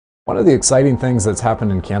One of the exciting things that's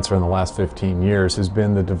happened in cancer in the last 15 years has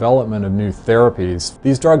been the development of new therapies.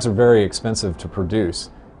 These drugs are very expensive to produce,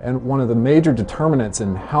 and one of the major determinants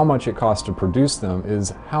in how much it costs to produce them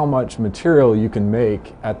is how much material you can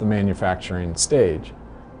make at the manufacturing stage.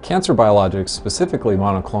 Cancer biologics, specifically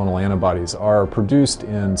monoclonal antibodies, are produced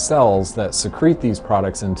in cells that secrete these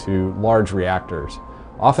products into large reactors.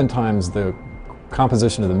 Oftentimes the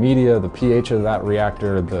composition of the media, the pH of that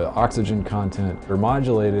reactor, the oxygen content are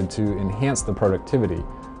modulated to enhance the productivity.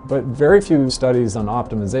 But very few studies on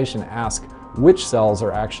optimization ask which cells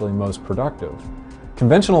are actually most productive.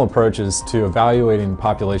 Conventional approaches to evaluating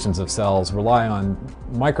populations of cells rely on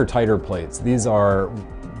microtiter plates. These are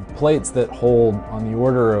plates that hold on the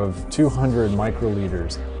order of 200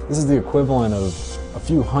 microliters. This is the equivalent of a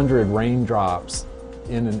few hundred raindrops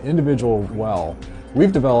in an individual well.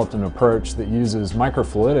 We've developed an approach that uses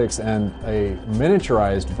microfluidics and a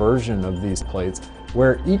miniaturized version of these plates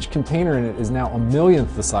where each container in it is now a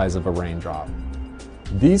millionth the size of a raindrop.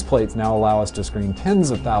 These plates now allow us to screen tens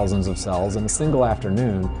of thousands of cells in a single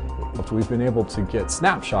afternoon. We've been able to get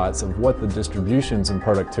snapshots of what the distributions and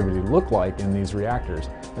productivity look like in these reactors.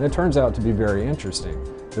 And it turns out to be very interesting,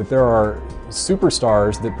 that there are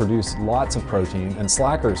superstars that produce lots of protein and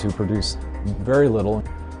slackers who produce very little.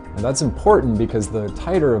 And that's important because the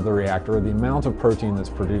titer of the reactor, or the amount of protein that's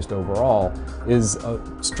produced overall, is a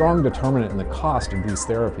strong determinant in the cost of these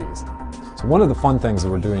therapies. So one of the fun things that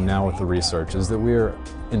we're doing now with the research is that we're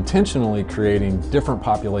intentionally creating different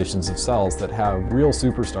populations of cells that have real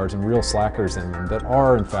superstars and real slackers in them that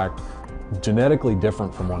are, in fact, genetically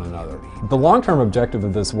different from one another. The long-term objective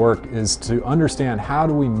of this work is to understand how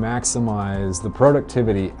do we maximize the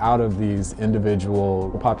productivity out of these individual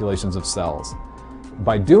populations of cells.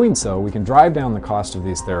 By doing so, we can drive down the cost of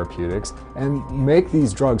these therapeutics and make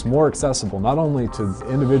these drugs more accessible, not only to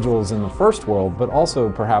individuals in the first world, but also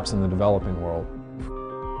perhaps in the developing world.